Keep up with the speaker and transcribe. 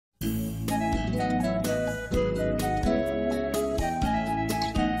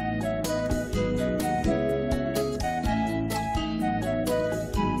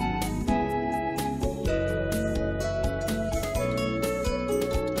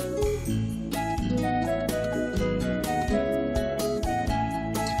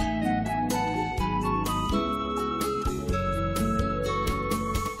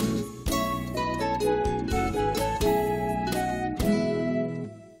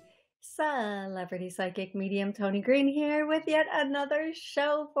Celebrity Psychic Medium Toni Green here with yet another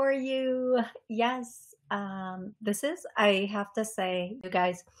show for you. Yes, I have to say, you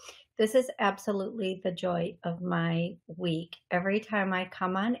guys, this is absolutely the joy of my week. Every time I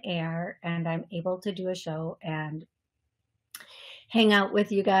come on air and I'm able to do a show and hang out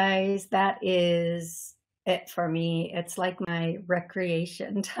with you guys, that is it for me. It's like my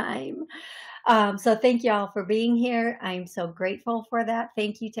recreation time. So thank you all for being here. I'm so grateful for that.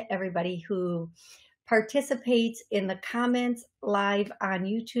 Thank you to everybody who participates in the comments live on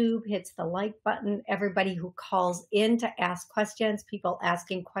YouTube, hits the like button, everybody who calls in to ask questions, people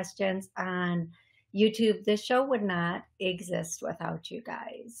asking questions on YouTube. This show would not exist without you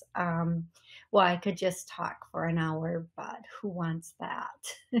guys. Well, I could just talk for an hour, but who wants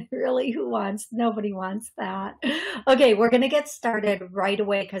that? Really, who wants? Nobody wants that. Okay, we're going to get started right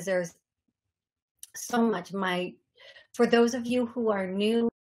away because there's so much. For those of you who are new,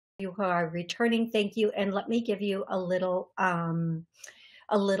 you who are returning, thank you. And let me give you a little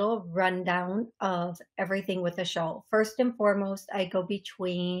rundown of everything with the show. First and foremost, I go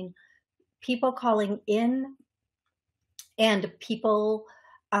between people calling in and people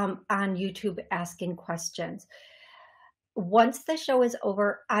on YouTube asking questions. Once the show is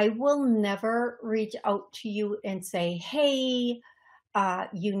over, I will never reach out to you and say, hey,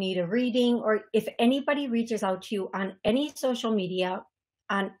 you need a reading, or if anybody reaches out to you on any social media,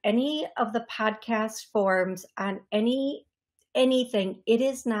 on any of the podcast forums, on anything, it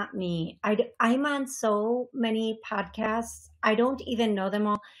is not me. I'm on so many podcasts. I don't even know them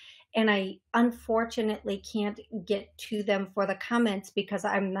all. And I unfortunately can't get to them for the comments because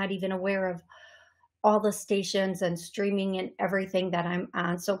I'm not even aware of all the stations and streaming and everything that I'm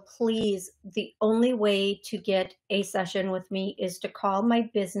on. So please, the only way to get a session with me is to call my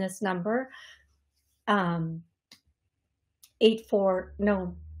business number. No,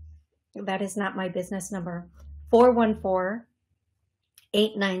 that is not my business number.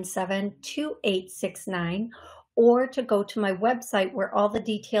 414-897-2869, or to go to my website where all the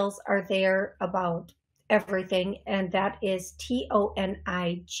details are there about everything. And that is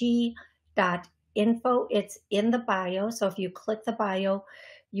tonig.info. It's in the bio. So if you click the bio,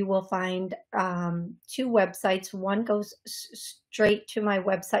 you will find two websites. One goes straight to my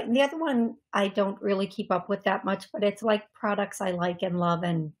website, and the other one I don't really keep up with that much, but it's like products I like and love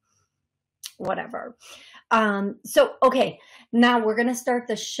and whatever. Okay, now we're going to start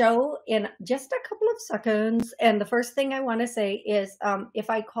the show in just a couple of seconds. And the first thing I want to say is if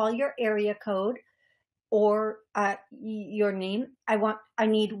I call your area code or your name, I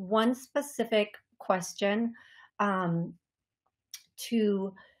need one specific question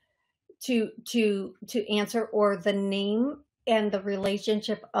to answer, or the name and the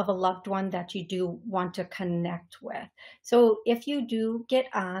relationship of a loved one that you do want to connect with. So if you do get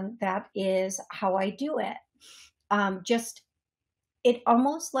on, that is how I do it. It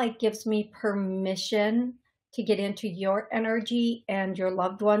almost like gives me permission to get into your energy and your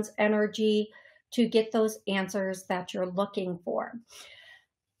loved one's energy to get those answers that you're looking for.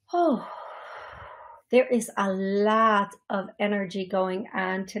 Oh, there is a lot of energy going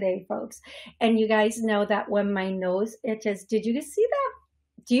on today, folks. And you guys know that when my nose itches, did you see that?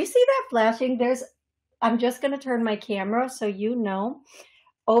 Do you see that flashing? I'm just going to turn my camera so you know.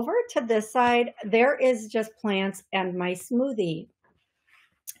 Over to this side, there is just plants and my smoothie.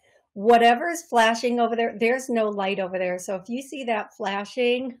 Whatever is flashing over there, there's no light over there. So if you see that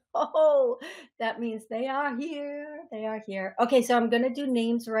flashing, oh, that means they are here. They are here. Okay, so I'm going to do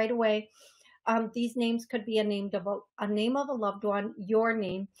names right away. These names could be a name of a loved one, your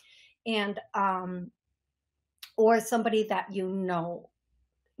name, and or somebody that you know.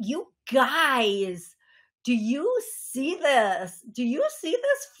 You guys, do you see this? Do you see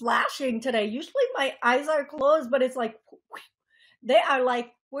this flashing today? Usually my eyes are closed, but it's like they are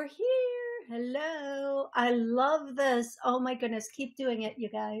like, we're here. Hello. I love this. Oh my goodness. Keep doing it, you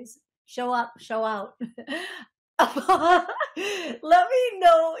guys. Show up, show out. Let me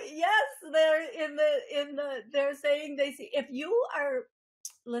know. Yes, they're they're saying they see. If you are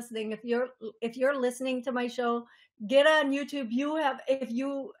listening, if you're listening to my show, get on YouTube.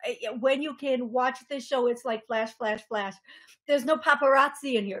 When you can watch this show, it's like flash, flash, flash. There's no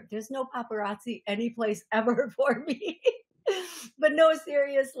paparazzi in here. There's no paparazzi any place ever for me. But no,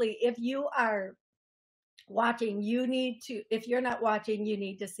 seriously, if you are watching, if you're not watching, you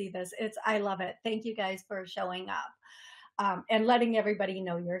need to see this. I love it. Thank you guys for showing up and letting everybody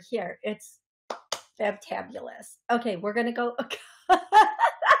know you're here. It's fantabulous. Okay, we're going to go.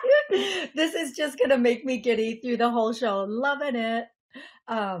 This is just going to make me giddy through the whole show. Loving it.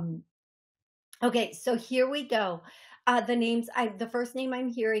 Okay, so here we go. The first name I'm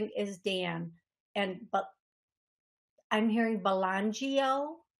hearing is Dan, but I'm hearing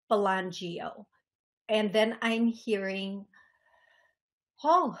Belangio, and then I'm hearing,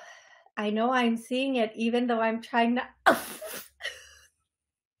 oh, I know I'm seeing it, even though I'm trying to.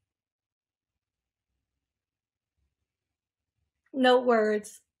 No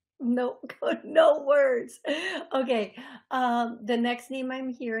words. No, no words. Okay. The next name I'm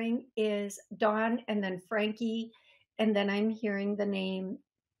hearing is Dawn, and then Frankie, and then I'm hearing the name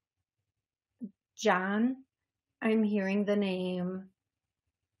John. I'm hearing the name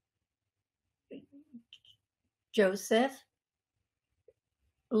Joseph,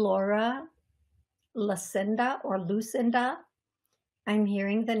 Laura, Lucinda. I'm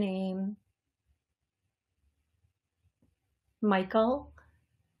hearing the name Michael.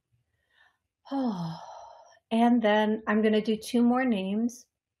 Oh, and then I'm going to do two more names.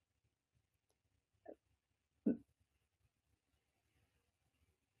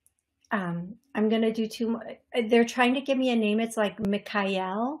 I'm going to do two more. They're trying to give me a name. It's like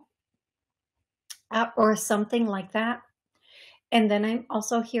Mikhail or something like that. And then I'm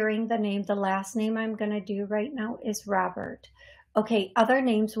also hearing the name, the last name I'm going to do right now is Robert. Okay, other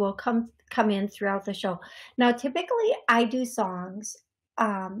names will come in throughout the show. Now, typically I do songs,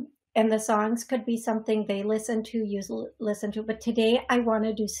 and the songs could be something they listen to, but today I want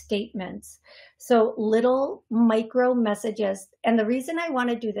to do statements. So little micro messages. And the reason I want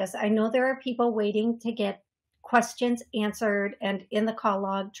to do this, I know there are people waiting to get questions answered and in the call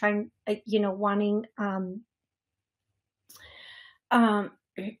log trying, wanting,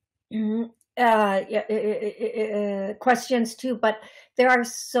 questions too, but there are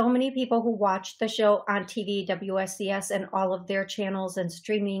so many people who watch the show on TV, WSCS and all of their channels, and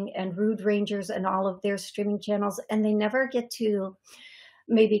streaming, and Rude Rangers and all of their streaming channels, and they never get to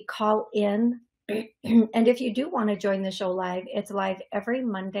maybe call in. And if you do want to join the show live, it's live every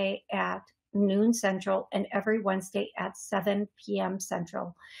Monday at noon Central and every Wednesday at 7 p.m.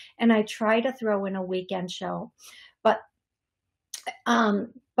 Central. And I try to throw in a weekend show, but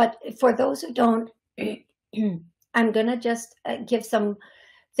for those who don't, I'm going to just give some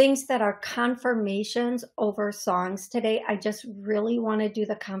things that are confirmations over songs today. I just really want to do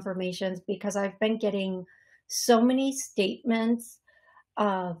the confirmations because I've been getting so many statements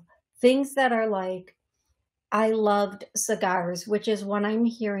of things that are like, I loved cigars, which is what I'm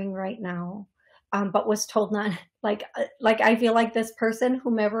hearing right now, but was told not. Like I feel like this person,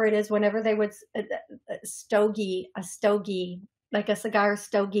 whomever it is, whenever they would stogie, like a cigar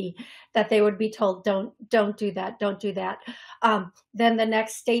stogie, that they would be told, don't do that, don't do that. Then the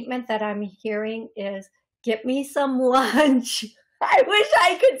next statement that I'm hearing is, get me some lunch. I wish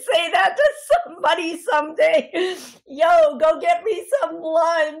I could say that to somebody someday. Yo, go get me some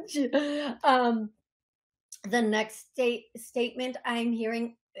lunch. The next statement I'm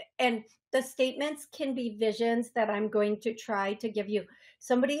hearing, and the statements can be visions that I'm going to try to give you.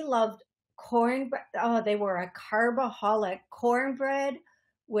 Somebody loved cornbread. Oh, they were a carbaholic. Cornbread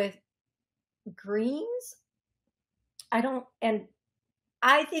with greens. And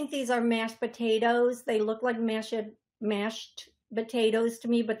I think these are mashed potatoes. They look like mashed potatoes to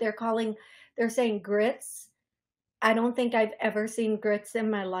me, but they're saying grits. I don't think I've ever seen grits in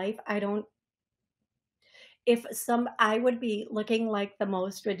my life. I would be looking like the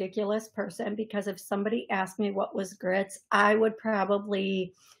most ridiculous person, because if somebody asked me what was grits, I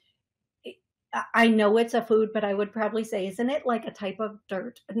know it's a food, but I would probably say, isn't it like a type of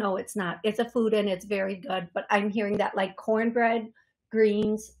dirt? No, it's not. It's a food and it's very good. But I'm hearing that like cornbread,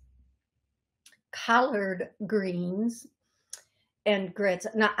 greens, collard greens, and grits.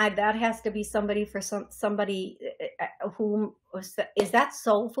 Now that has to be somebody who is that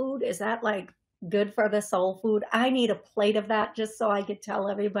soul food? Is that like good for the soul food? I need a plate of that just so I could tell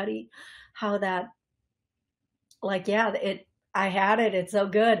everybody how that, like, yeah, I had it. It's so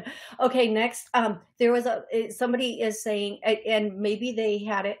good. Okay, next, there was somebody is saying, and maybe they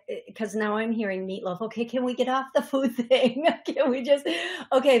had it because now I'm hearing meatloaf. Okay, can we get off the food thing? Can we just?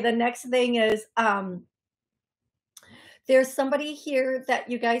 Okay, the next thing is, there's somebody here that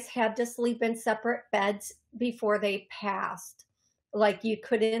you guys had to sleep in separate beds before they passed. Like you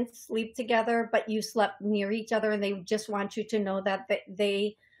couldn't sleep together, but you slept near each other, and they just want you to know that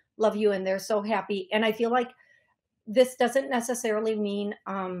they love you and they're so happy. And I feel like this doesn't necessarily mean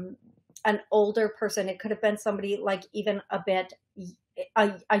an older person. It could have been somebody like even a bit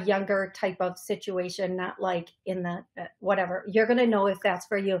a younger type of situation, not like in the whatever. You're going to know if that's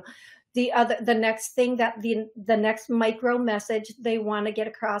for you. The next thing that the next micro message they want to get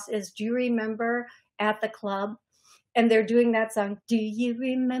across is, do you remember at the club? And they're doing that song, do you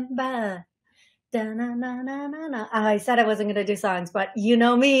remember Da-na-na-na-na-na. I said I wasn't going to do songs, but you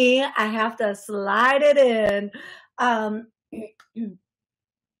know me, I have to slide it in. Um,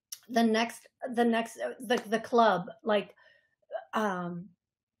 the club, like, um,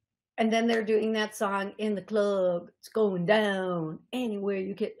 and then they're doing that song in the club. It's going down anywhere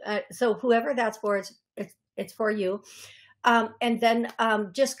you get. So whoever that's for, it's for you. And then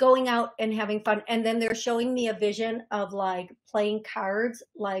just going out and having fun. And then they're showing me a vision of like playing cards,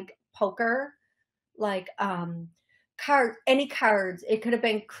 like poker, like any cards. It could have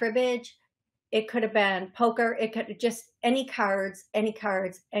been cribbage, it could have been poker, it could just any cards, any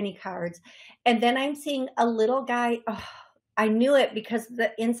cards, any cards. And then I'm seeing a little guy. Oh, I knew it because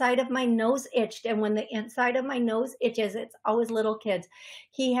the inside of my nose itched. And when the inside of my nose itches, it's always little kids.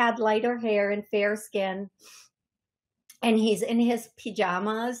 He had lighter hair and fair skin, and he's in his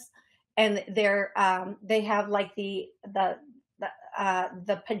pajamas, and they have like the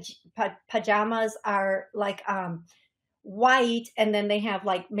pajamas are like white, and then they have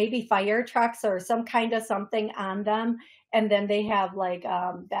like maybe fire trucks or some kind of something on them, and then they have like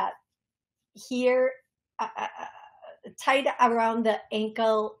that here tied around the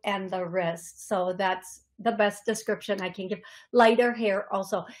ankle and the wrist. So that's the best description I can give. Lighter hair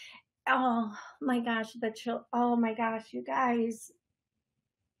also. Oh my gosh, oh my gosh, you guys,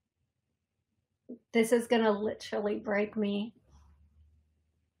 this is gonna literally break me.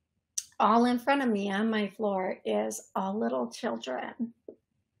 All in front of me on my floor is all little children.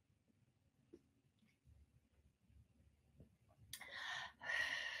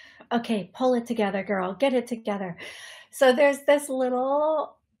 Okay, pull it together, girl. Get it together. So there's this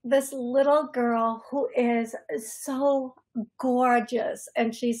little girl who is so gorgeous,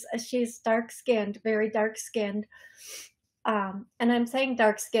 and she's dark skinned, very dark skinned. And I'm saying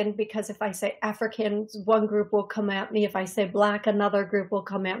dark skinned because if I say Africans, one group will come at me. If I say black, another group will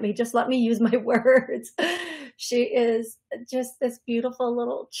come at me. Just let me use my words. She is just this beautiful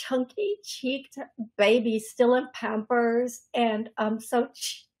little chunky cheeked baby, still in Pampers, and so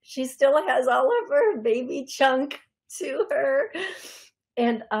she still has all of her baby chunk to her,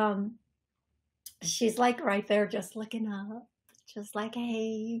 and she's like right there, just looking up, just like,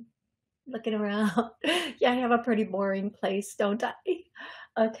 hey, looking around. Yeah, I have a pretty boring place, don't I?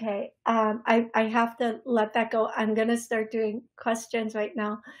 Okay, I have to let that go. I'm gonna start doing questions right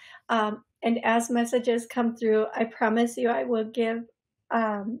now, and as messages come through, I promise you I will give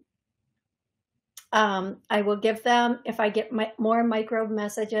them. If I get more micro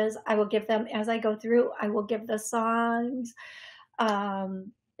messages, I will give them as I go through. I will give the songs.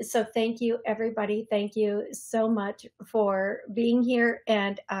 So thank you, everybody. Thank you so much for being here.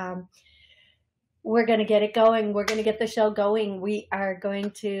 And we're going to get it going. We're going to get the show going. We are going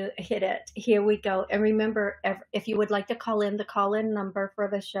to hit it. Here we go. And remember, if you would like to call in, the call-in number for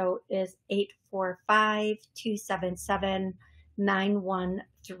the show is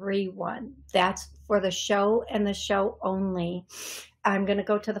 845-277-9131. That's for the show and the show only. I'm going to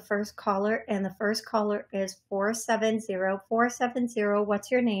go to the first caller, and the first caller is 470-470.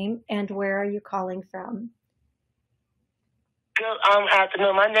 What's your name and where are you calling from? Good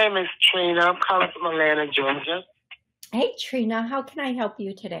afternoon. My name is Trina. I'm calling from Atlanta, Georgia. Hey, Trina. How can I help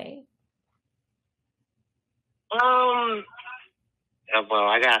you today? Well,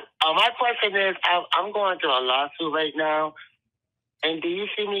 I got. My question is, I'm going through a lawsuit right now, and do you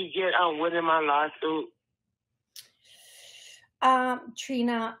see me get winning my lawsuit?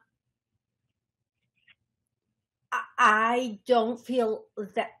 Trina, I don't feel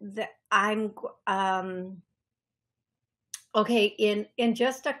that I'm okay. In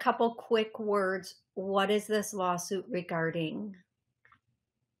just a couple quick words, what is this lawsuit regarding?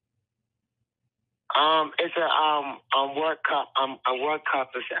 It's a work compass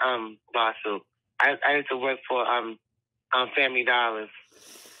lawsuit. I used to work for Family Dollars.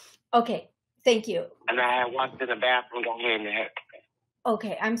 Okay, thank you. And I had walked in the bathroom, got hit in the head.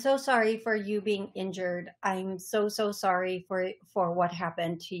 Okay, I'm so sorry for you being injured. I'm so sorry for what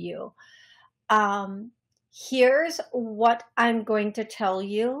happened to you. Here's what I'm going to tell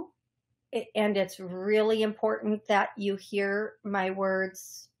you, and it's really important that you hear my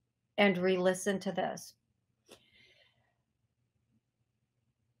words and re-listen to this.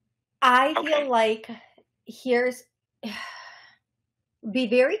 I feel like be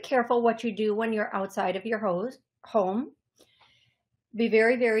very careful what you do when you're outside of your home. Be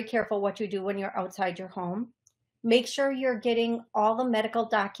very, very careful what you do when you're outside your home. Make sure you're getting all the medical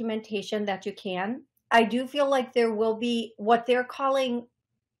documentation that you can. I do feel like there will be what they're calling,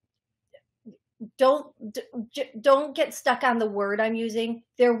 don't get stuck on the word I'm using.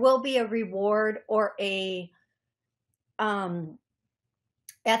 There will be a reward or a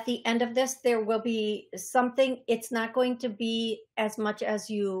At the end of this, there will be something. It's not going to be as much as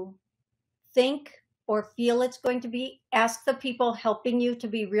you think or feel it's going to be. Ask the people helping you to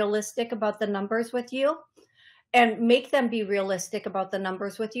be realistic about the numbers with you, and make them be realistic about the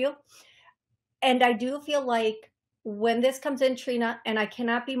numbers with you. And I do feel like when this comes in, Trina, and I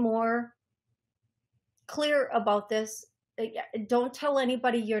cannot be more clear about this, don't tell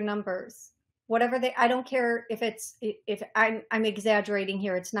anybody your numbers. Whatever I don't care if I'm exaggerating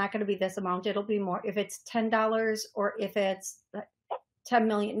here. It's not going to be this amount. It'll be more. If it's $10 or if it's 10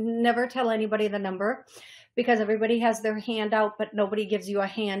 million, never tell anybody the number, because everybody has their hand out, but nobody gives you a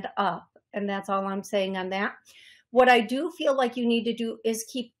hand up. And that's all I'm saying on that. What I do feel like you need to do is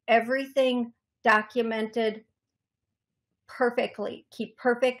keep everything documented perfectly. Keep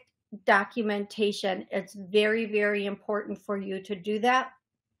perfect documentation. It's very, very important for you to do that.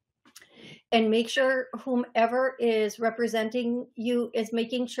 And make sure whomever is representing you is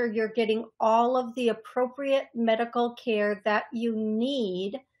making sure you're getting all of the appropriate medical care that you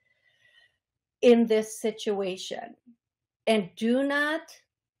need in this situation. And do not,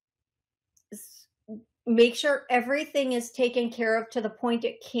 make sure everything is taken care of to the point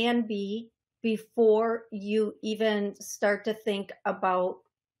it can be before you even start to think about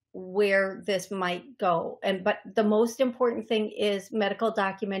where this might go. But the most important thing is medical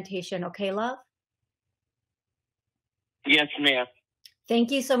documentation. Okay, love? Yes, ma'am.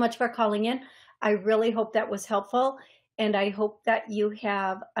 Thank you so much for calling in. I really hope that was helpful, and I hope that you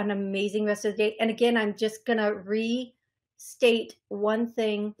have an amazing rest of the day. And again, I'm just going to restate one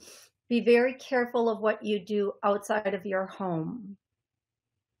thing. Be very careful of what you do outside of your home.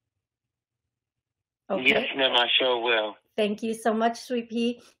 Okay? Yes, ma'am, I sure will. Thank you so much, Sweet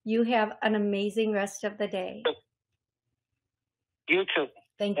Pea. You have an amazing rest of the day. You too.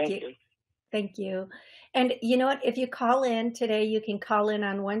 Thank you. Thank you. And you know what? If you call in today, you can call in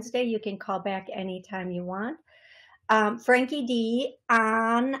on Wednesday. You can call back anytime you want. Frankie D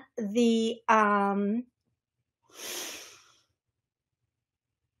on the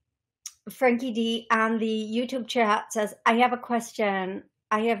YouTube chat says, I have a question.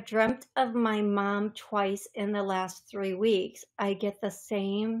 I have dreamt of my mom twice in the last 3 weeks. I get the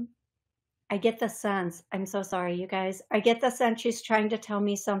sense. I'm so sorry, you guys. I get the sense she's trying to tell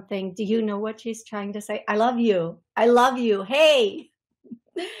me something. Do you know what she's trying to say? I love you. I love you. Hey,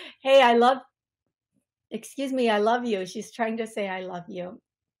 I love you. She's trying to say, I love you.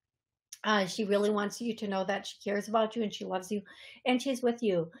 She really wants you to know that she cares about you and she loves you and she's with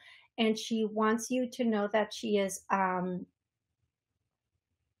you. And she wants you to know that she is,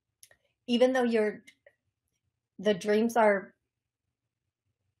 even though the dreams are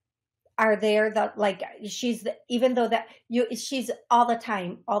there, that like she's all the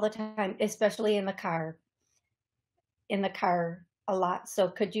time, especially in the car a lot. So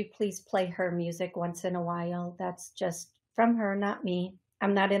could you please play her music once in a while? That's just from her, not me.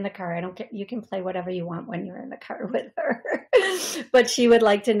 I'm not in the car. I don't care. You can play whatever you want when you're in the car with her. But she would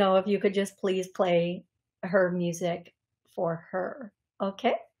like to know if you could just please play her music for her.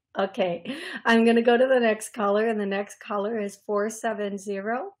 Okay? Okay. I'm going to go to the next caller, and the next caller is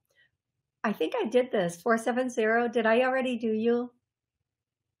 470. I think I did this. 470. Did I already do you?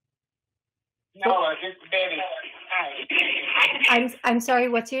 No, it's Betty. Hi. I'm sorry.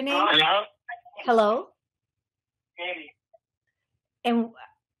 What's your name? Hello? Hello? Betty. And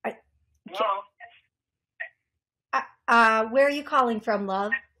No. Where are you calling from,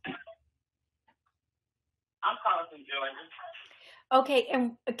 love? I'm calling from Georgia. Okay,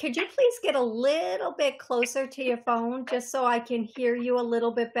 and could you please get a little bit closer to your phone just so I can hear you a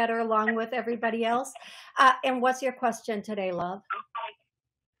little bit better along with everybody else? And what's your question today, love?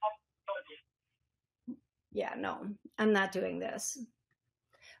 Yeah, no, I'm not doing this.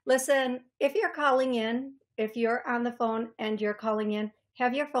 Listen, if you're calling in, if you're on the phone and you're calling in,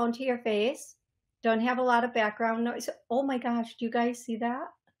 have your phone to your face. Don't have a lot of background noise. Oh my gosh, do you guys see that?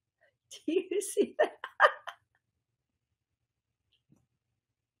 Do you see that?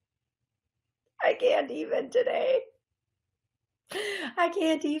 I can't even today.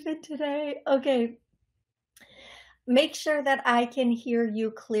 Okay. Make sure that I can hear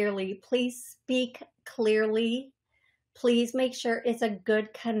you clearly. Please speak clearly. Please make sure it's a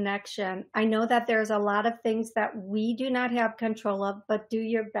good connection. I know that there's a lot of things that we do not have control of, but do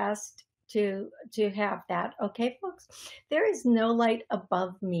your best to have that. Okay, folks? There is no light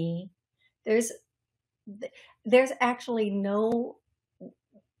above me. There's actually no...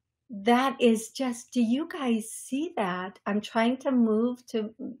 That is just, do you guys see that? I'm trying to move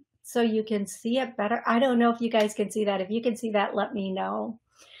so you can see it better. I don't know if you guys can see that. If you can see that, let me know.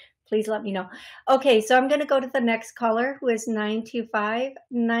 please let me know. Okay, so I'm going to go to the next caller, who is 925.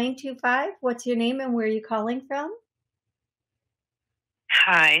 925, what's your name and where are you calling from?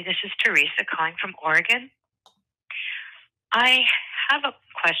 Hi, this is Teresa calling from Oregon. I have a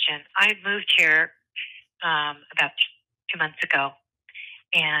question. I moved here about 2 months ago,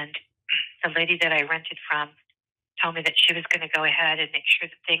 and the lady that I rented from told me that she was going to go ahead and make sure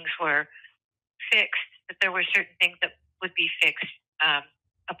that things were fixed, that there were certain things that would be fixed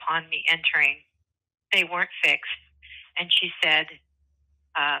upon me entering. They weren't fixed, and she said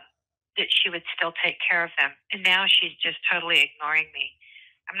that she would still take care of them. And now she's just totally ignoring me.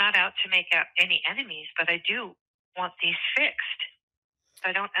 I'm not out to make out any enemies, but I do want these fixed.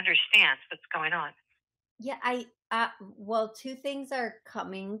 I don't understand what's going on. Yeah, well, two things are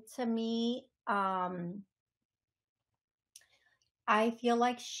coming to me. I feel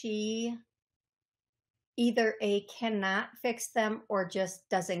like she either cannot fix them or just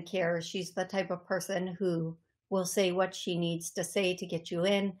doesn't care. She's the type of person who will say what she needs to say to get you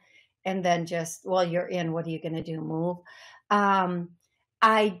in, and then just, well, you're in, what are you going to do, move?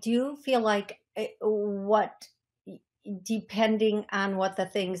 I do feel like depending on what the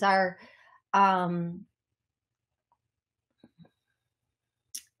things are,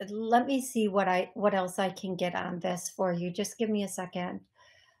 let me see what else I can get on this for you. Just give me a second.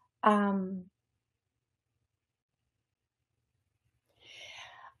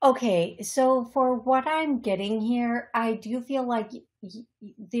 Okay, so for what I'm getting here, I do feel like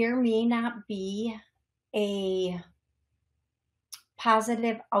there may not be a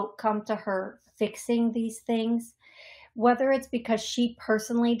positive outcome to her fixing these things, whether it's because she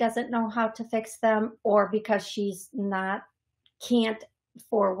personally doesn't know how to fix them or because she's can't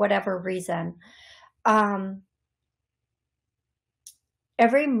for whatever reason.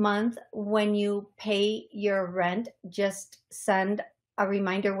 Every month when you pay your rent, just send a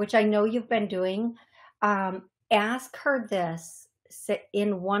reminder, which I know you've been doing. Ask her this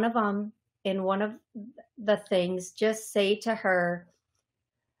in one of the things. Just say to her,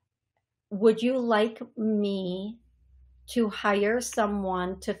 would you like me to hire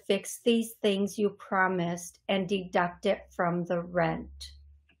someone to fix these things you promised and deduct it from the rent?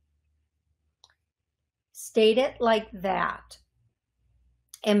 State it like that.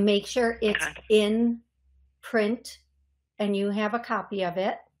 And make sure it's in print and you have a copy of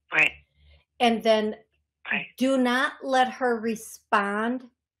it. Right. And then do not let her respond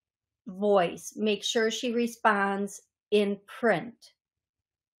voice. Make sure she responds in print.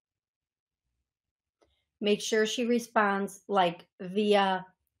 Make sure she responds like via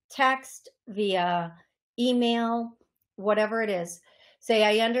text, via email, whatever it is. Say,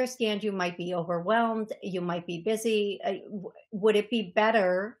 I understand you might be overwhelmed, you might be busy. Would it be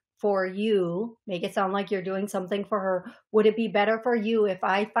better for you, make it sound like you're doing something for her, would it be better for you if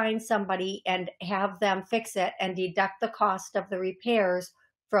I find somebody and have them fix it and deduct the cost of the repairs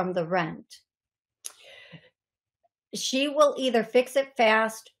from the rent? She will either fix it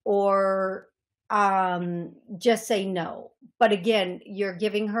fast or just say no. But again, you're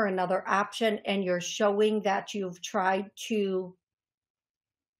giving her another option and you're showing that you've tried to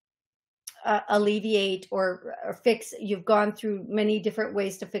alleviate or fix. You've gone through many different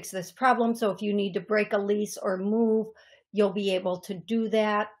ways to fix this problem. So if you need to break a lease or move, you'll be able to do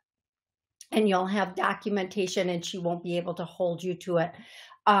that. And you'll have documentation and she won't be able to hold you to it.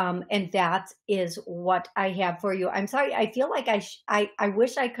 And that is what I have for you. I'm sorry. I feel like I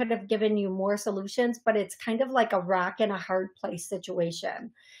wish I could have given you more solutions, but it's kind of like a rock in a hard place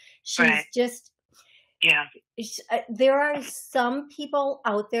situation. She's just, yeah. There are some people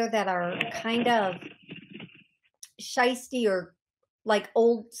out there that are kind of shisty or like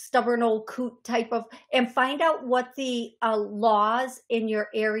old, stubborn old coot type of, and find out what the laws in your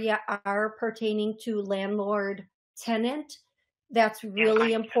area are pertaining to landlord tenant. That's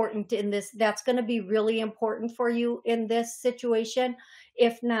really important in this. That's going to be really important for you in this situation.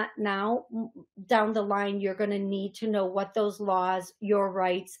 If not now, down the line, you're going to need to know what those laws, your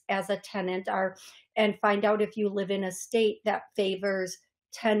rights as a tenant are, and find out if you live in a state that favors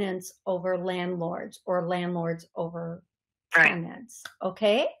tenants over landlords or landlords over tenants.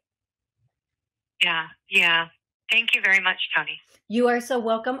 Okay? Yeah. Thank you very much, Toni. You are so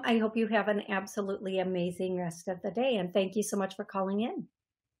welcome. I hope you have an absolutely amazing rest of the day. And thank you so much for calling in.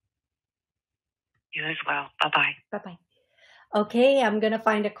 You as well. Bye-bye. Bye-bye. Okay, I'm going to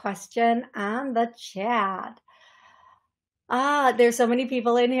find a question on the chat. There's so many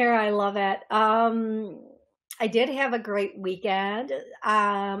people in here. I love it. I did have a great weekend.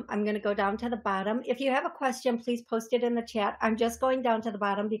 I'm going to go down to the bottom. If you have a question, please post it in the chat. I'm just going down to the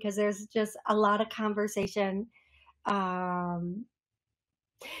bottom because there's just a lot of conversation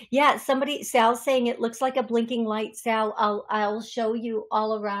Yeah, Sal's saying it looks like a blinking light. Sal, I'll show you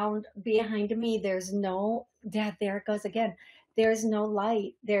all around behind me. There's no, yeah, there it goes again. There's no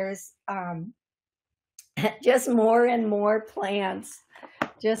light. There's just more and more plants.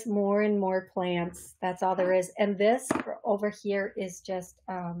 Just more and more plants. That's all there is. And this over here is just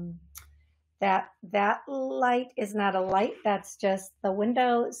that light is not a light. That's just the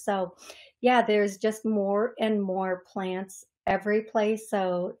window. So yeah, there's just more and more plants every place.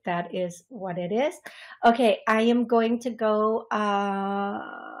 So that is what it is. Okay, I am going to go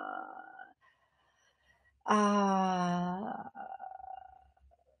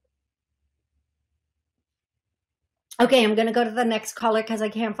okay, I'm going to go to the next caller because I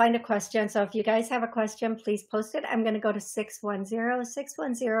can't find a question. So if you guys have a question, please post it. I'm going to go to 610.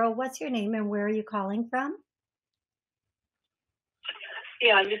 610, what's your name and where are you calling from?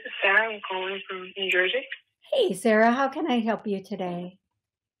 Yeah, this is Sarah. I'm calling from New Jersey. Hey, Sarah, how can I help you today?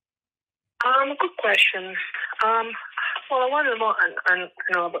 A good question. Well, I want to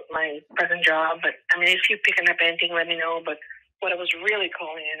know about my present job, but I mean, if you're picking up anything, let me know. But what I was really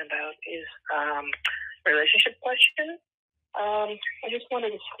calling in about is relationship question. I just wanted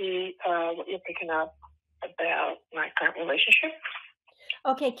to see what you're picking up about my current relationship.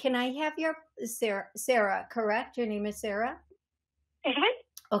 Okay, can I have your Sarah, correct? Your name is Sarah?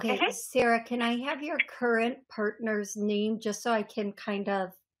 Mm-hmm. Okay, mm-hmm. Sarah, can I have your current partner's name just so I can kind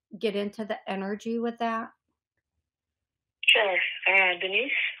of get into the energy with that? Sure.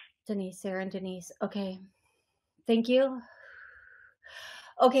 Denise. Denise, Sarah and Denise. Okay. Thank you.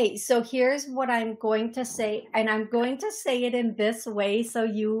 Okay, so here's what I'm going to say, and I'm going to say it in this way so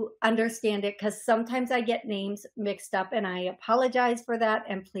you understand it, because sometimes I get names mixed up, and I apologize for that,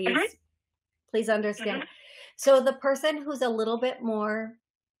 and please understand. Mm-hmm. So the person who's a little bit more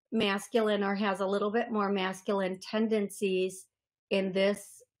masculine or has a little bit more masculine tendencies in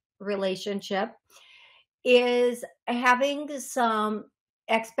this relationship is having some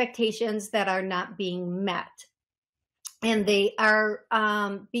expectations that are not being met. And they are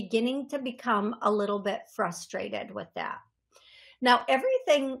beginning to become a little bit frustrated with that. Now,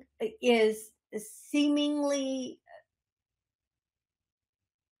 everything is seemingly,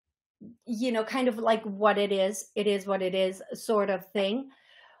 kind of like what it is what it is sort of thing.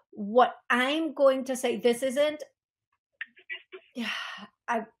 What I'm going to say, this isn't,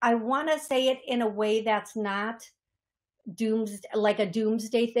 I want to say it in a way that's not like a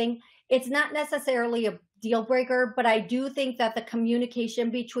doomsday thing. It's not necessarily a deal breaker, but I do think that the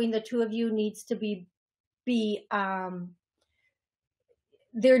communication between the two of you needs to be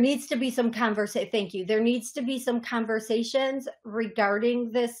there needs to be some conversation. Thank you. There needs to be some conversations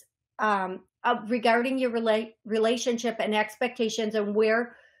regarding this, regarding your relationship and expectations and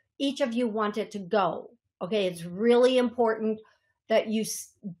where each of you want it to go. Okay. It's really important that you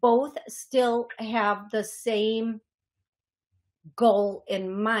both still have the same goal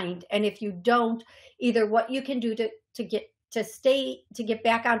in mind. And if you don't, either what you can do to get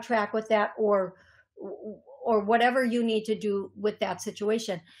back on track with that, or whatever you need to do with that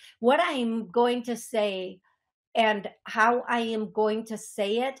situation. What I'm going to say and how I am going to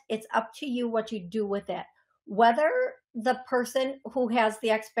say it, it's up to you what you do with it. Whether the person who has the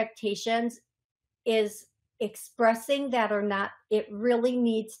expectations is expressing that or not, it really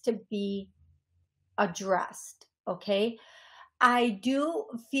needs to be addressed. Okay. I do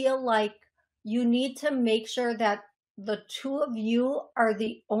feel like you need to make sure that the two of you are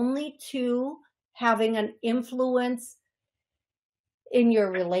the only two having an influence in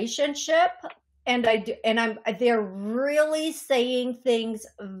your relationship. And they're really saying things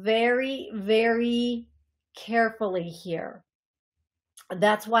very, very carefully here.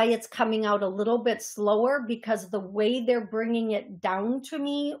 That's why it's coming out a little bit slower, because the way they're bringing it down to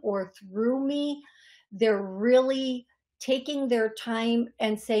me or through me, they're really taking their time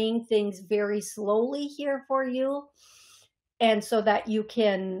and saying things very slowly here for you. And so that you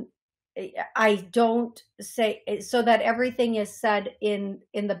can, so that everything is said in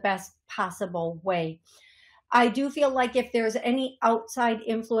the best possible way. I do feel like if there's any outside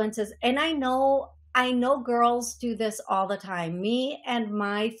influences, and I know girls do this all the time. Me and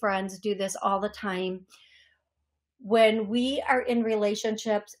my friends do this all the time. When we are in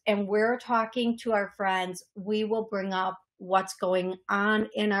relationships and we're talking to our friends, we will bring up what's going on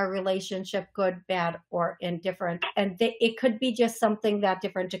in our relationship, good, bad, or indifferent. And it could be just something that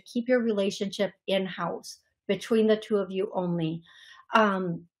different to keep your relationship in-house between the two of you only.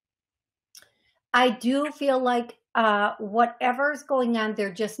 I do feel like whatever's going on,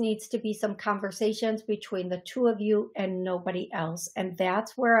 there just needs to be some conversations between the two of you and nobody else. And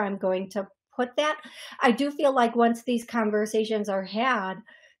that's where I'm going to put that. I do feel like once these conversations are had,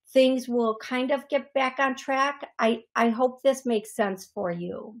 things will kind of get back on track. I hope this makes sense for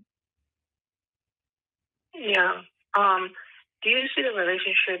you. Yeah. Do you see the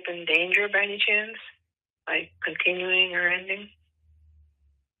relationship in danger by any chance? Like continuing or ending?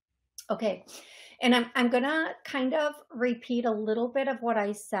 Okay. And I'm going to kind of repeat a little bit of what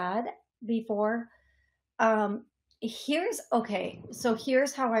I said before. Here's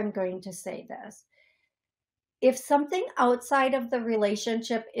how I'm going to say this. If something outside of the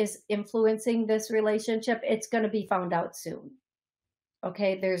relationship is influencing this relationship, it's going to be found out soon.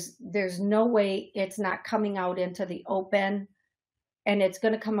 Okay, there's no way it's not coming out into the open, and it's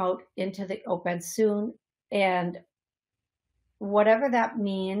going to come out into the open soon. And whatever that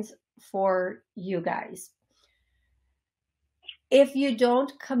means for you guys. If you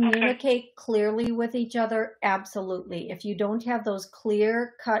don't communicate clearly with each other, absolutely. If you don't have those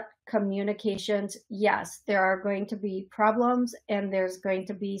clear-cut communications, yes, there are going to be problems, and there's going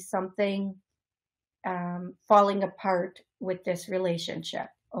to be something falling apart with this relationship.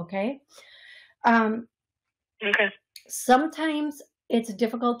 Okay. Okay. Sometimes it's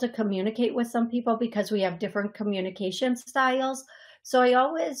difficult to communicate with some people because we have different communication styles. So I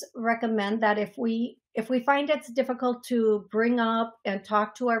always recommend that if we find it's difficult to bring up and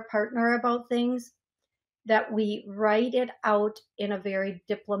talk to our partner about things, that we write it out in a very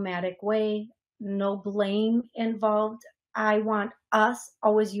diplomatic way, no blame involved. I want us,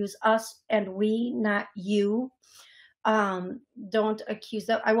 always use us and we, not you. Don't accuse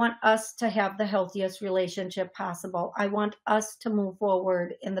them. I want us to have the healthiest relationship possible. I want us to move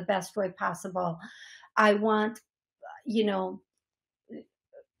forward in the best way possible. I want,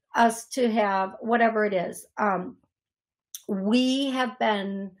 us to have whatever it is. We have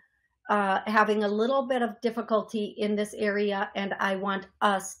been having a little bit of difficulty in this area, and I want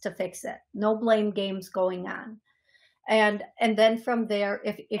us to fix it. No blame games going on. And then from there,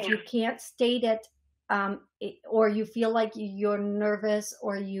 if you can't state it, or you feel like you're nervous,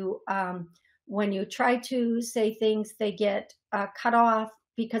 or you when you try to say things, they get cut off,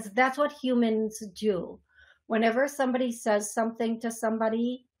 because that's what humans do. Whenever somebody says something to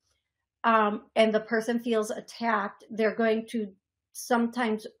somebody, and the person feels attacked, they're going to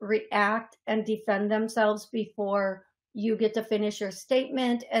sometimes react and defend themselves before you get to finish your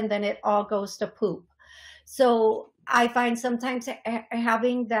statement, and then it all goes to poop. So I find sometimes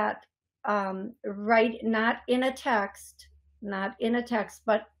having that not in a text,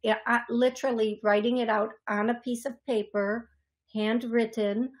 but literally writing it out on a piece of paper,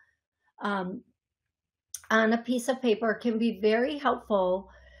 handwritten, on a piece of paper, can be very helpful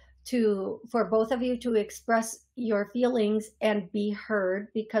for both of you to express your feelings and be heard.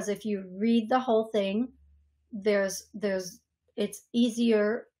 Because if you read the whole thing, it's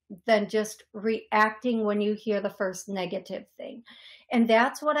easier than just reacting when you hear the first negative thing. And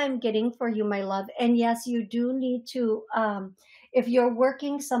that's what I'm getting for you, my love. And yes, you do need to, if you're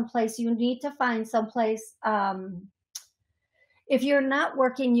working someplace, you need to find someplace. If you're not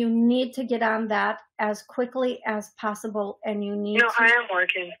working, you need to get on that as quickly as possible. And you need I am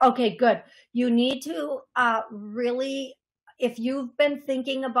working. Okay, good. You need to really, if you've been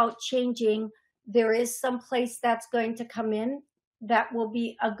thinking about changing, there is some place that's going to come in that will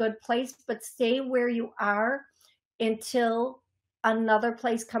be a good place, but stay where you are until another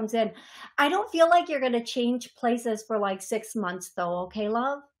place comes in. I don't feel like you're going to change places for like 6 months though. Okay,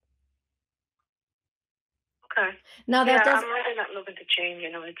 love? Okay. Now that I'm really not looking to change.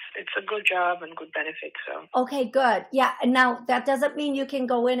 It's a good job and good benefits. So. Okay, good. Yeah. Now that doesn't mean you can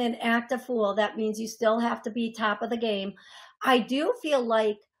go in and act a fool. That means you still have to be top of the game. I do feel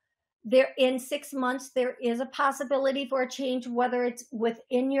like in 6 months, there is a possibility for a change, whether it's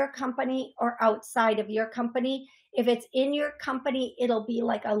within your company or outside of your company. If it's in your company, it'll be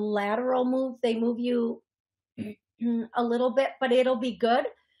like a lateral move. They move you a little bit, but it'll be good.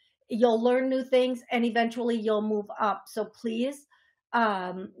 You'll learn new things, and eventually you'll move up. So please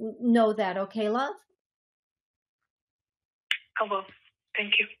know that. Okay, love? I will.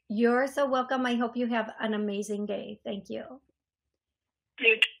 Thank you. You're so welcome. I hope you have an amazing day. Thank you.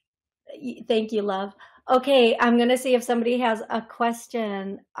 Thank you, love. Okay, I'm going to see if somebody has a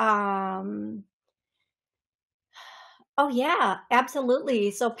question. Oh yeah,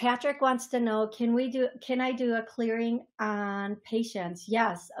 absolutely. So Patrick wants to know, can I do a clearing on patience?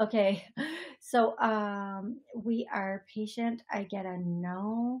 Yes. Okay. So we are patient. I get a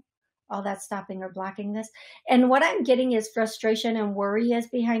no. All that's stopping or blocking this. And what I'm getting is frustration and worry is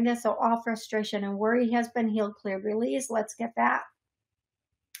behind this. So all frustration and worry has been healed, cleared, released. Let's get that.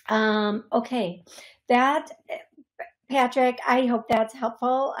 Okay. That Patrick, I hope that's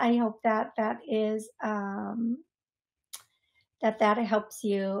helpful. I hope that that is that helps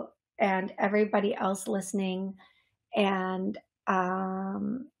you and everybody else listening and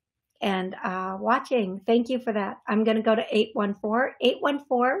um, watching. Thank you for that. I'm going to go to 814.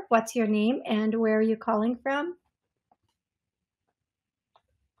 814, what's your name and where are you calling from?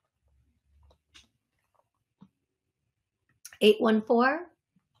 $814.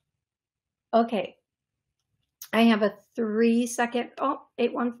 Okay. I have a 3-second. Oh,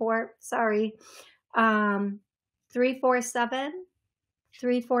 814. Sorry. 347.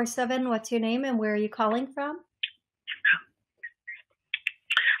 347. What's your name and where are you calling from?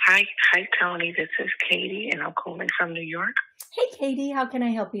 Hi, Toni. This is Katie, and I'm calling from New York. Hey, Katie. How can I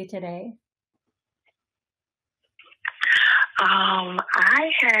help you today?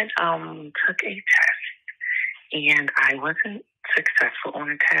 I had took a test, and I wasn't successful on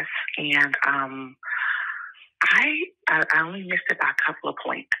the test, and I only missed it by a couple of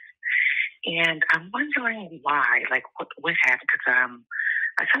points, and I'm wondering why. Like, what happened? Because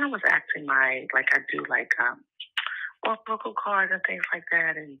I kind of was asking I do vocal cards and things like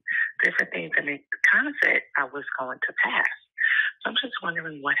that, and different things, and it kind of said I was going to pass. So I'm just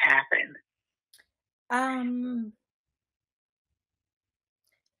wondering what happened.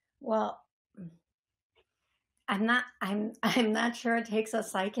 Well, I'm not sure it takes a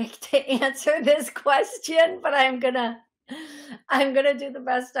psychic to answer this question, but I'm gonna do the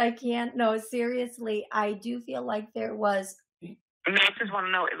best I can. No, seriously, I do feel like there was. I just want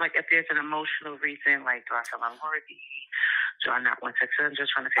to know, like, if there's an emotional reason, like, do I feel unworthy? Do I not want to? I'm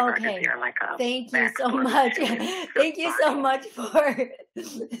just trying to figure out if there like a. Thank you so much. Thank you so much for.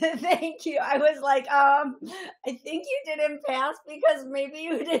 Thank you. I was like, I think you didn't pass because maybe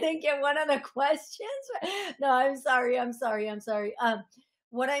you didn't get one of the questions. No, I'm sorry.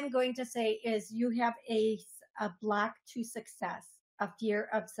 What I'm going to say is you have a block to success, a fear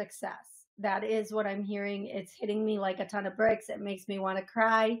of success. That is what I'm hearing. It's hitting me like a ton of bricks. It makes me want to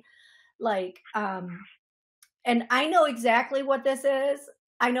cry. Like, and I know exactly what this is.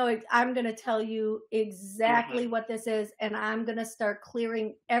 I'm going to tell you exactly what this is. And I'm going to start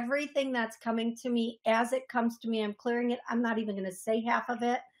clearing everything that's coming to me as it comes to me. I'm clearing it. I'm not even going to say half of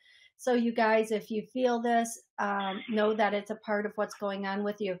it. So you guys, if you feel this, know that it's a part of what's going on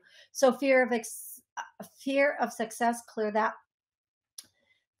with you. So fear of success, clear that.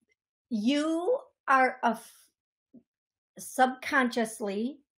 You are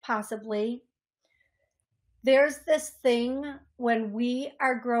subconsciously, possibly, there's this thing when we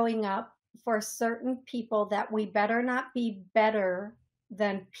are growing up for certain people that we better not be better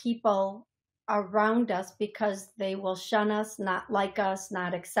than people around us because they will shun us, not like us,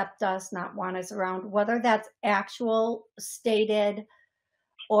 not accept us, not want us around, whether that's actual, stated,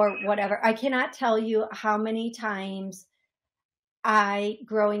 or whatever. I cannot tell you how many times I,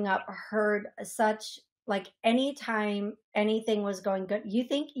 growing up, heard such, like, anytime anything was going good, you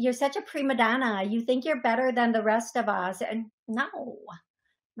think you're such a prima donna, you think you're better than the rest of us. And no,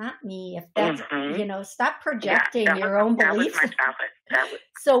 not me. If that's, stop projecting your own beliefs. That was my childhood.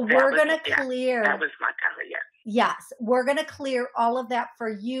 So we're going to clear. That was my childhood, yes. Yes, we're going to clear all of that for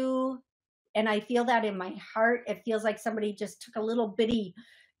you. And I feel that in my heart. It feels like somebody just took a little bitty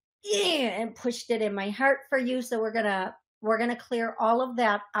and pushed it in my heart for you. So we're going to clear all of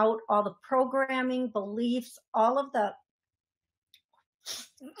that out, all the programming, beliefs, all of the,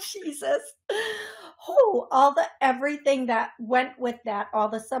 Jesus, everything that went with that, all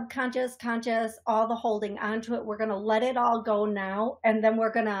the subconscious, conscious, all the holding onto it. We're going to let it all go now. And then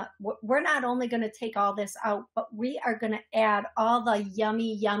we're not only going to take all this out, but we are going to add all the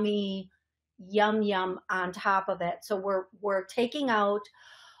yummy, yum on top of it. So we're taking out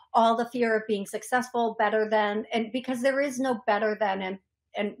all the fear of being successful, better than, and because there is no better than,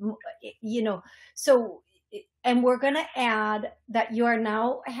 and we're going to add that you are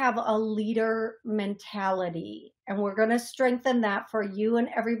now have a leader mentality, and we're going to strengthen that for you and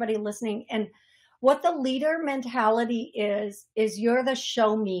everybody listening. And what the leader mentality is you're the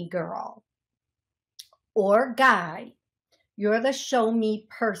show me girl or guy. You're the show me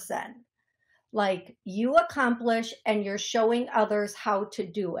person. Like, you accomplish and you're showing others how to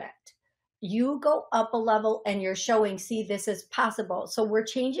do it. You go up a level and you're showing, see, this is possible. So we're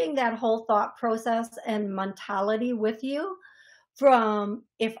changing that whole thought process and mentality with you from,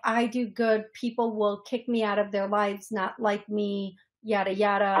 if I do good, people will kick me out of their lives, not like me, yada,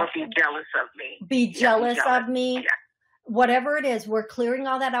 yada. Or be jealous of me. Be jealous of me. Yeah. Whatever it is, we're clearing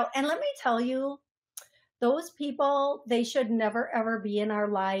all that out. And let me tell you, those people, they should never, ever be in our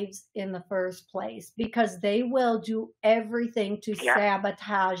lives in the first place, because they will do everything to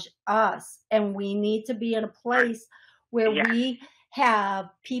sabotage us. And we need to be in a place where Yes. we have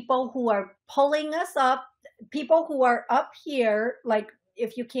people who are pulling us up, people who are up here, like,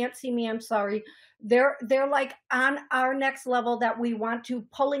 if you can't see me, I'm sorry. They're like on our next level that we want to,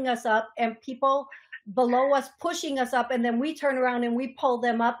 pulling us up, and people below us pushing us up, and then we turn around and we pull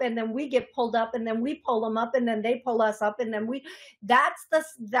them up, and then we get pulled up, and then we pull them up, and then they pull us up, and then that's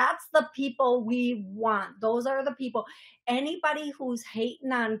the people we want. Those are the people. Anybody who's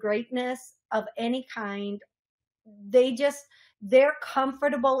hating on greatness of any kind, they're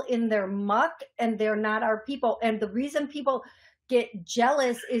comfortable in their muck, and they're not our people. And the reason people get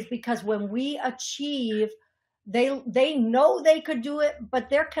jealous is because when we achieve, they know they could do it, but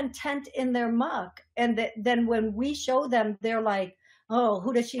they're content in their muck. And then when we show them, they're like, oh,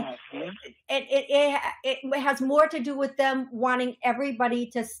 who does she? It has more to do with them wanting everybody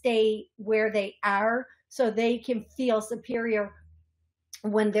to stay where they are so they can feel superior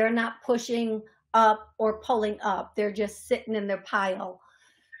when they're not pushing up or pulling up. They're just sitting in their pile.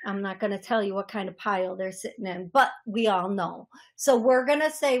 I'm not going to tell you what kind of pile they're sitting in, but we all know. So we're going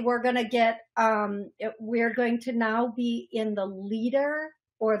to say we're going to now be in the leader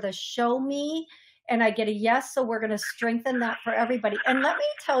or the show me, and I get a yes. So we're going to strengthen that for everybody. And let me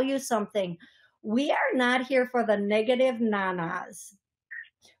tell you something. We are not here for the negative nanas.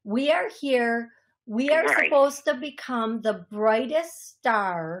 We are here. We are supposed to become the brightest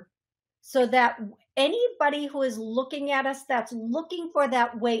star, so that anybody who is looking at us, that's looking for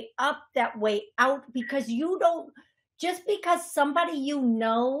that way up, that way out, because you don't, just because somebody you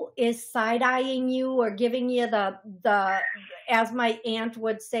know is side-eyeing you or giving you the as my aunt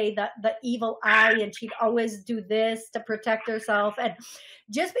would say, the evil eye, and she'd always do this to protect herself. And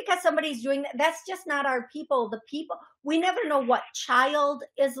just because somebody's doing that, that's just not our people. The people, we never know what child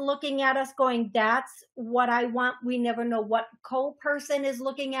is looking at us going, that's what I want. We never know what co-person is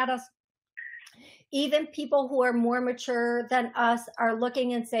looking at us. Even people who are more mature than us are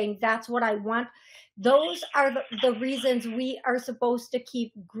looking and saying, that's what I want. Those are the reasons we are supposed to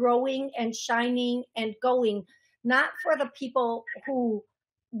keep growing and shining and going, not for the people who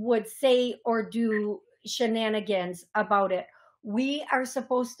would say or do shenanigans about it. We are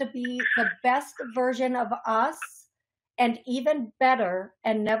supposed to be the best version of us, and even better,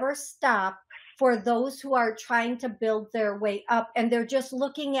 and never stop for those who are trying to build their way up. And they're just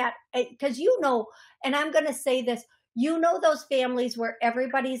looking at it, because and I'm going to say this, those families where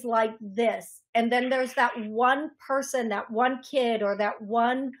everybody's like this, and then there's that one person, that one kid, or that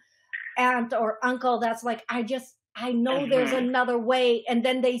one aunt or uncle that's like, I know there's another way. And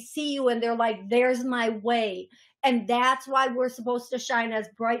then they see you and they're like, there's my way. And that's why we're supposed to shine as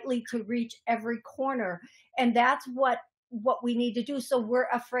brightly to reach every corner. And that's what we need to do. So we're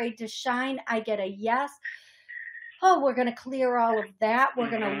afraid to shine. I get a yes. Oh, we're going to clear all of that. We're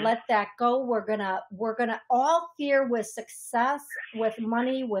going to let that go. We're going to all fear with success, with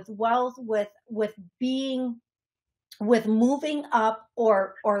money, with wealth, with being, with moving up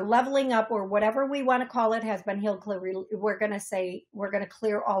or leveling up, or whatever we want to call it, has been healed. We're going to say, we're going to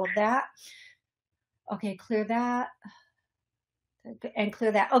clear all of that. Okay. Clear that and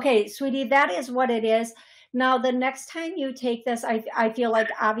clear that. Okay, sweetie, that is what it is. Now, the next time you take this, I feel like,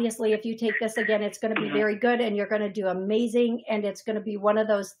 obviously, if you take this again, it's going to be very good, and you're going to do amazing. And it's going to be one of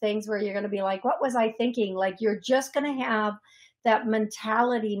those things where you're going to be like, what was I thinking? Like, you're just going to have that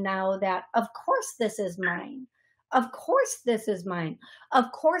mentality now that, of course, this is mine. Of course, this is mine.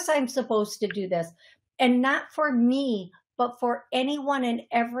 Of course, I'm supposed to do this. And not for me, but for anyone and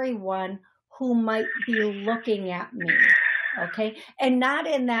everyone who might be looking at me. Okay. And not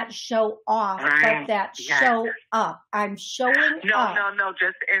in that show off, but that show up. I'm showing up. No,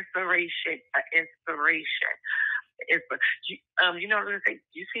 just inspiration. Inspiration. You know what I'm going to say?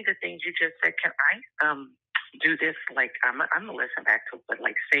 You see the things you just said? Can I do this? Like, I'm going to listen back to it, but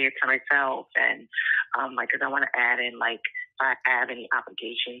like say it to myself, and like, because I want to add in, like, if I have any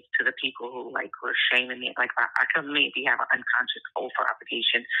obligations to the people who like were shaming me, like I can maybe have an unconscious over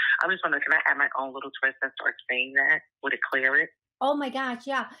obligation. I'm just wondering, can I add my own little twist and start saying that? Would it clear it? Oh my gosh,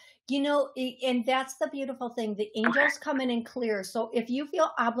 yeah. And that's the beautiful thing. The angels come in and clear. So if you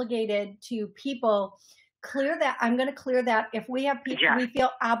feel obligated to people, clear that. I'm going to clear that. If we have people, we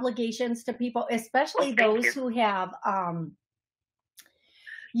feel obligations to people, especially those who have,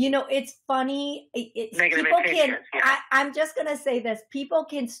 it's funny. People can, I'm just going to say this. People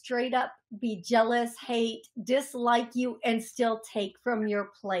can straight up be jealous, hate, dislike you, and still take from your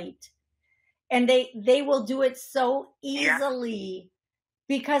plate. And they will do it so easily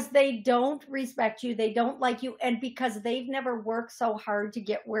because they don't respect you. They don't like you. And because they've never worked so hard to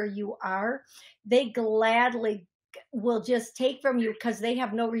get where you are, they gladly will just take from you because they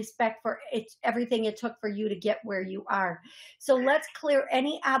have no respect for it, everything it took for you to get where you are. So let's clear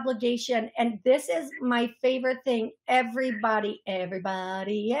any obligation. And this is my favorite thing. Everybody,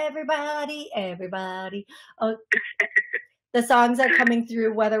 everybody, everybody, everybody. Oh, the songs are coming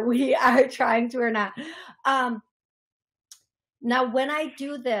through whether we are trying to or not. Now, when I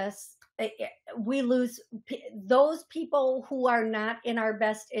do this, we lose those people who are not in our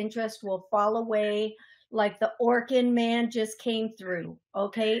best interest will fall away. Like the Orkin man just came through.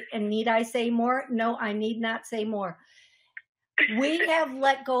 Okay. And need I say more? No, I need not say more. We have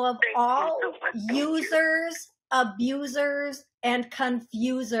let go of all users, abusers, and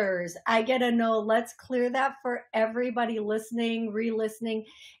confusers. I get to know, let's clear that for everybody listening, re-listening,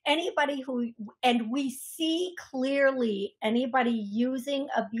 anybody who, and we see clearly anybody using,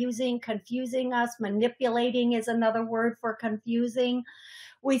 abusing, confusing us, manipulating is another word for confusing.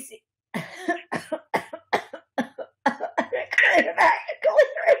 We see.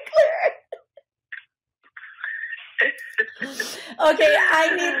 Okay,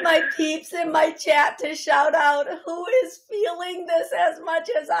 I need my peeps in my chat to shout out who is feeling this as much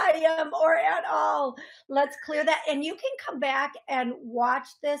as I am or at all. Let's clear that. And you can come back and watch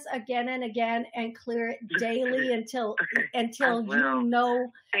this again and again and clear it daily until you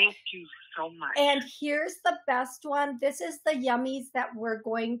know. Thank you so much. And here's the best one. This is the yummies that we're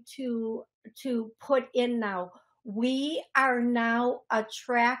going to put in now. We are now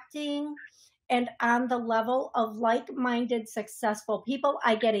attracting and on the level of like-minded, successful people.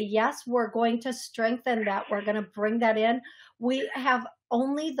 I get a yes. We're going to strengthen that. We're going to bring that in. We have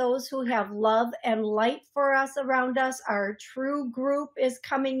only those who have love and light for us around us. Our true group is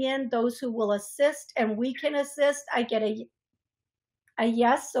coming in, those who will assist and we can assist. I get a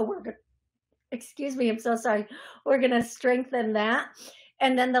yes. So we're going to, excuse me, I'm so sorry. We're going to strengthen that.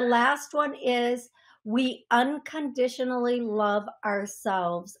 And then the last one is, we unconditionally love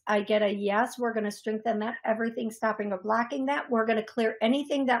ourselves. I get a yes. We're going to strengthen that. Everything stopping or blocking that. We're going to clear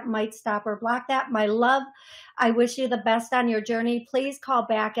anything that might stop or block that. My love, I wish you the best on your journey. Please call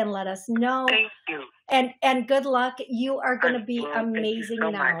back and let us know. Thank you. And good luck. You are going to be amazing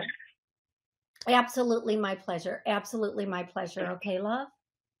now. Much. Absolutely my pleasure. Absolutely my pleasure. Okay, love?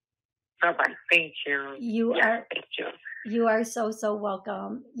 Bye-bye. Thank you. Thank you. You are so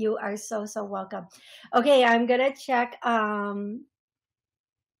welcome. You are so welcome. Okay, I'm going to check. I'm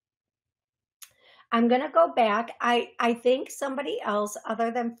going to go back. I think somebody else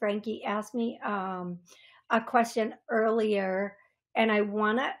other than Frankie asked me a question earlier, and I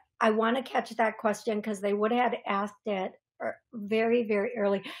want to catch that question because they would have asked it very, very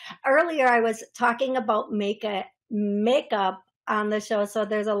early. Earlier, I was talking about makeup on the show, so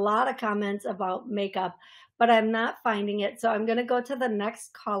there's a lot of comments about makeup, but I'm not finding it. So I'm going to go to the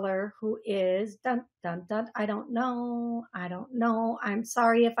next caller who is dun, dun, dun. I don't know. I'm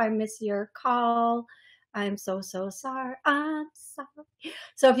sorry if I miss your call. I'm so sorry. I'm sorry.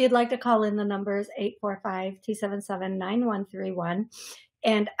 So if you'd like to call in, the number is 845-277-9131.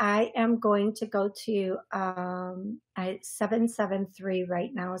 And I am going to go to 773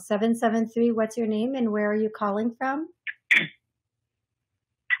 right now. 773, what's your name and where are you calling from?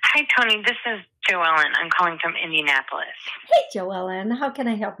 Hi, Toni. This is Joellen. I'm calling from Indianapolis. Hey, Joellen. How can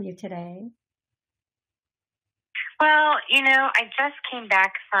I help you today? Well, I just came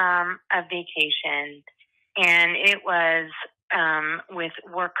back from a vacation, and it was with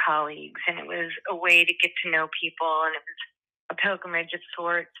work colleagues, and it was a way to get to know people, and it was a pilgrimage of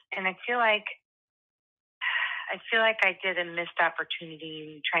sorts. And I feel like I did a missed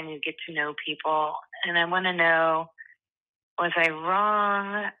opportunity trying to get to know people, and I want to know, was I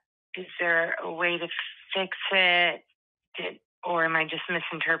wrong? Is there a way to fix it? Or am I just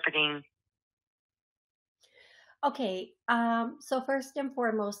misinterpreting? Okay. So first and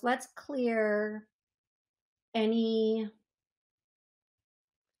foremost, let's clear any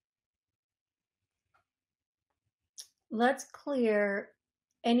mishaps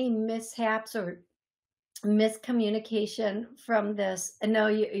or miscommunication from this. No,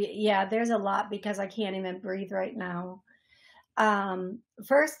 there's a lot because I can't even breathe right now.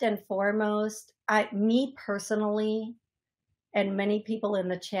 First and foremost, me personally, and many people in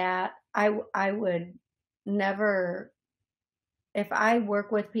the chat, I would never, if I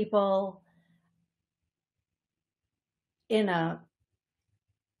work with people in a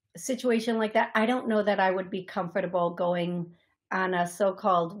situation like that, I don't know that I would be comfortable going on a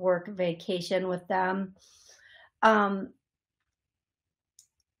so-called work vacation with them.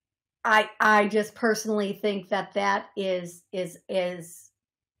 I just personally think that is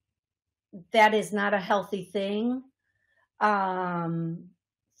not a healthy thing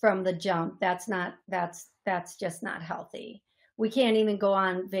from the jump. That's just not healthy. We can't even go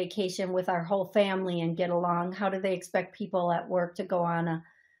on vacation with our whole family and get along. How do they expect people at work to go on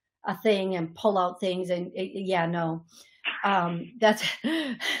a thing and pull out things? And yeah, no, that's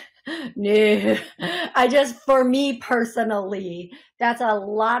no. For me personally, that's a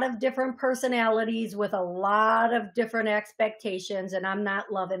lot of different personalities with a lot of different expectations, and I'm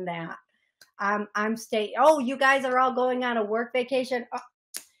not loving that. I'm staying. Oh, you guys are all going on a work vacation. Oh,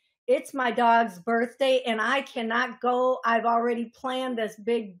 it's my dog's birthday and I cannot go. I've already planned this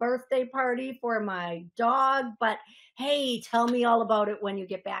big birthday party for my dog, but hey, tell me all about it when you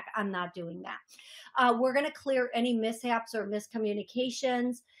get back. I'm not doing that. We're going to clear any mishaps or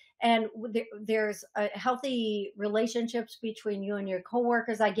miscommunications. And there's healthy relationships between you and your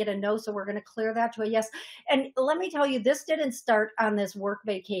coworkers. I get a no, so we're going to clear that to a yes. And let me tell you, this didn't start on this work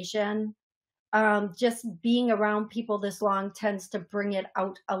vacation. Just being around people this long tends to bring it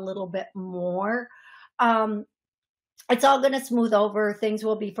out a little bit more. It's all going to smooth over. Things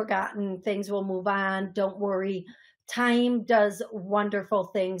will be forgotten. Things will move on. Don't worry. Time does wonderful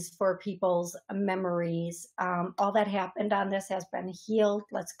things for people's memories. All that happened on this has been healed.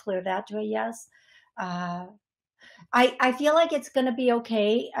 Let's clear that to a yes. I feel like it's going to be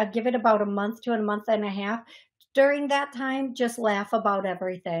okay. Give it about a month to a month and a half. During that time, just laugh about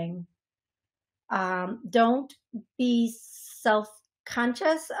everything. Don't be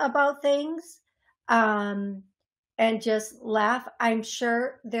self-conscious about things, and just laugh. I'm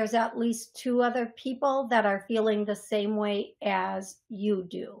sure there's at least 2 other people that are feeling the same way as you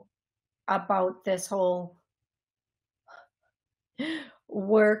do about this whole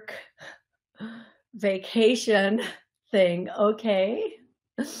work vacation thing. Okay.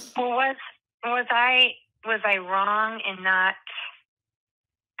 Well, was I wrong in not?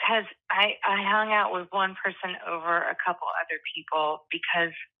 Because I hung out with one person over a couple other people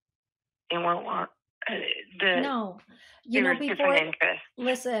because they weren't no.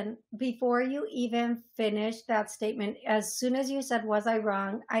 Before you even finish that statement, as soon as you said, was I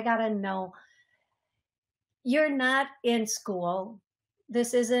wrong? I got to know. You're not in school.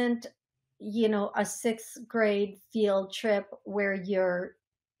 This isn't, a 6th grade field trip where you're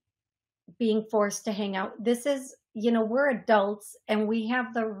being forced to hang out. This is, we're adults and we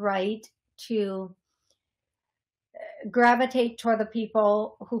have the right to gravitate toward the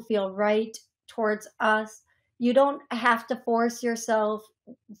people who feel right towards us. You don't have to force yourself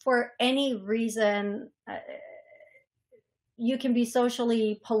for any reason. You can be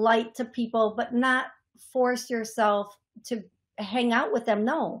socially polite to people, but not force yourself to hang out with them.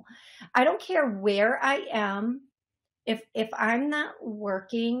 No, I don't care where I am. If I'm not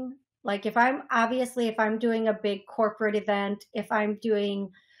working, like if I'm doing a big corporate event, if I'm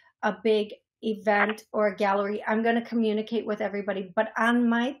doing a big event or a gallery, I'm going to communicate with everybody. But on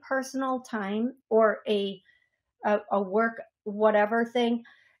my personal time or a work whatever thing,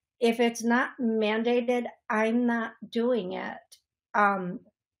 if it's not mandated, I'm not doing it.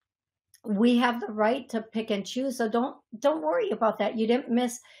 We have the right to pick and choose, so don't worry about that. You didn't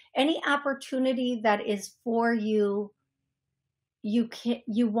miss any opportunity that is for you. You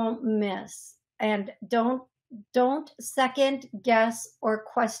won't miss. And don't second guess or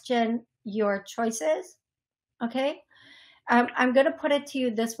question your choices. Okay. I'm going to put it to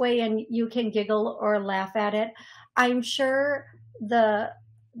you this way, and you can giggle or laugh at it. I'm sure the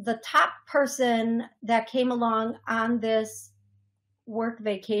top person that came along on this work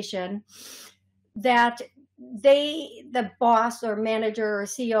vacation, that the boss or manager or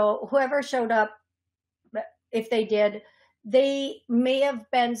CEO, whoever showed up, if they did, they may have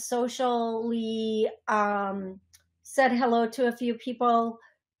been socially said hello to a few people,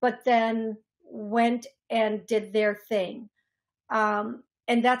 but then went and did their thing. And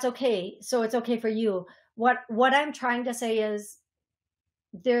that's okay. So it's okay for you. What I'm trying to say is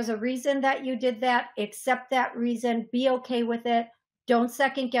there's a reason that you did that. Accept that reason. Be okay with it. Don't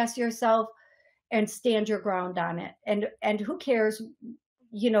second guess yourself and stand your ground on it. And who cares,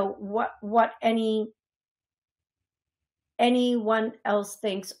 what anyone else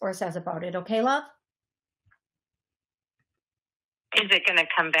thinks or says about it. Okay, love? Is it going to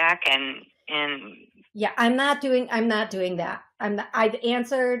come back and yeah, I'm not doing that. I've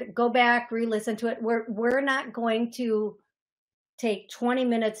answered. Go back, re-listen to it. We're not going to take 20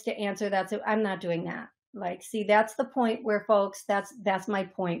 minutes to answer that. So I'm not doing that. Like, see, that's the point where, folks, that's my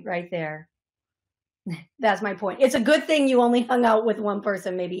point right there. That's my point. It's a good thing you only hung out with one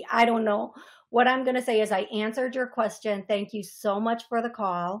person, maybe. I don't know. What I'm going to say is I answered your question. Thank you so much for the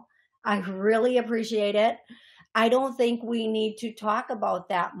call. I really appreciate it. I don't think we need to talk about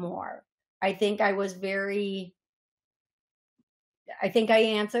that more. I think I was very I think I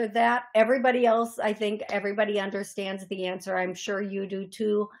answered that. Everybody else, I think everybody understands the answer. I'm sure you do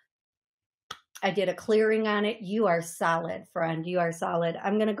too. I did a clearing on it. You are solid, friend. You are solid.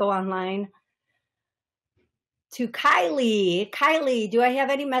 I'm going to go online to Kylie. Kylie, do I have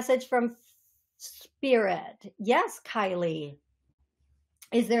any message from Spirit? Yes, Kylie.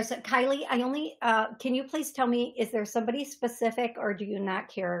 Is there Kylie? I only can you please tell me, is there somebody specific, or do you not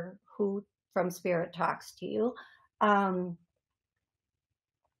care who from Spirit talks to you? Kylie,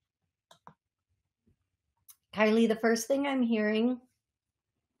 the first thing I'm hearing,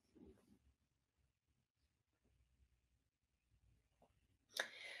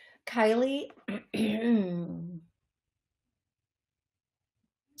 Kylie,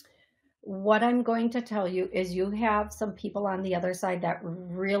 what I'm going to tell you is you have some people on the other side that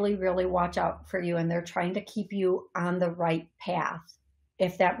really, really watch out for you, and they're trying to keep you on the right path,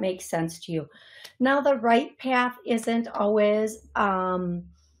 if that makes sense to you. Now, the right path isn't always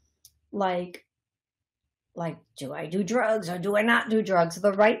like, do I do drugs or do I not do drugs?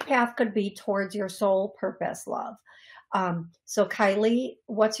 The right path could be towards your soul purpose, love. So Kylie,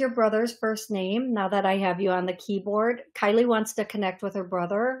 what's your brother's first name? Now that I have you on the keyboard, Kylie wants to connect with her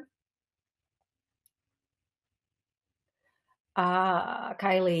brother.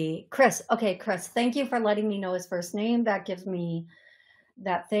 Kylie, Chris. Okay, Chris, thank you for letting me know his first name. That gives me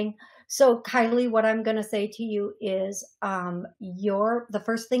that thing. So Kylie, what I'm going to say to you is, the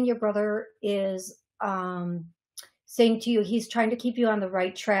first thing your brother is, saying to you, he's trying to keep you on the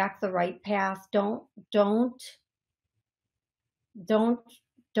right track, the right path. Don't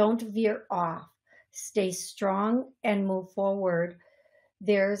veer off. Stay strong and move forward.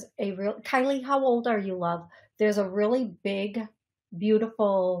 There's a real, Kylie, how old are you, love? There's a really big,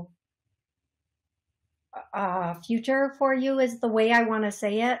 beautiful future for you, is the way I want to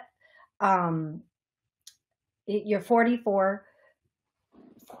say it. You're 44.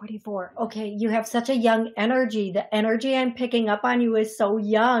 44. Okay, you have such a young energy. The energy I'm picking up on you is so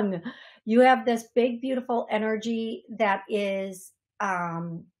young. You have this big, beautiful energy that is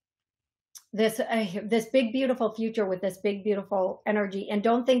this big, beautiful future with this big, beautiful energy. And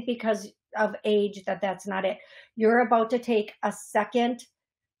don't think because of age that's not it. You're about to take a second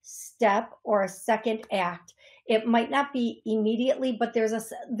step or a second act. It might not be immediately, but there's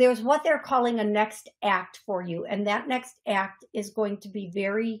what they're calling a next act for you. And that next act is going to be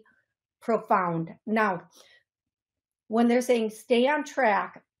very profound. Now, when they're saying stay on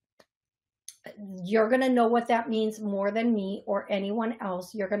track, you're going to know what that means more than me or anyone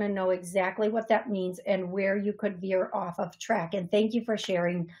else. You're going to know exactly what that means and where you could veer off of track. And thank you for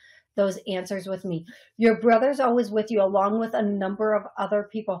sharing those answers with me. Your brother's always with you, along with a number of other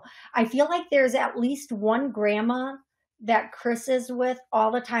people. I feel like there's at least one grandma that Chris is with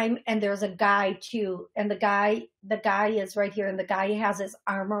all the time, and there's a guy too. And the guy is right here, and the guy has his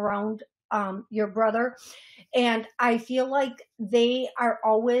arm around your brother. And I feel like they are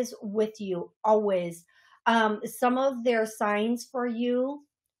always with you, always. Some of their signs for you,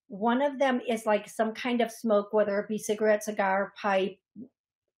 one of them is like some kind of smoke, whether it be cigarette, cigar, pipe,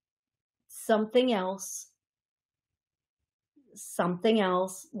 something else,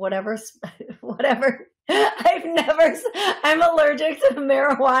 whatever. I'm allergic to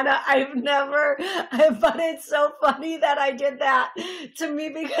marijuana. But it's so funny that I did that to me,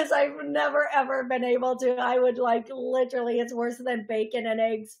 because I've never ever been able to. I would literally, it's worse than bacon and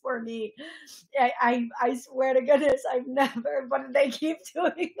eggs for me. I swear to goodness, I've never, but they keep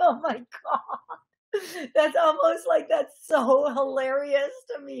doing, oh my God. That's almost that's so hilarious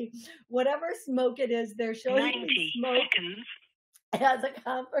to me. Whatever smoke it is, they're showing 90 smoke seconds as a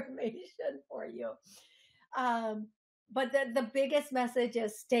confirmation for you. But the biggest message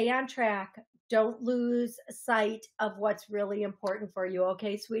is stay on track. Don't lose sight of what's really important for you.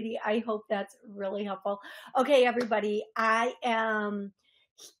 Okay, sweetie, I hope that's really helpful. Okay, everybody, I am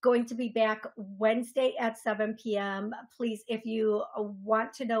going to be back Wednesday at 7 p.m. Please, if you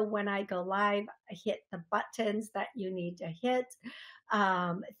want to know when I go live, hit the buttons that you need to hit.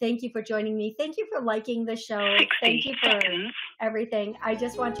 Thank you for joining me. Thank you for liking the show. Thank you for everything. I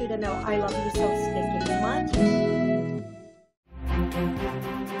just want you to know I love you so stinking much.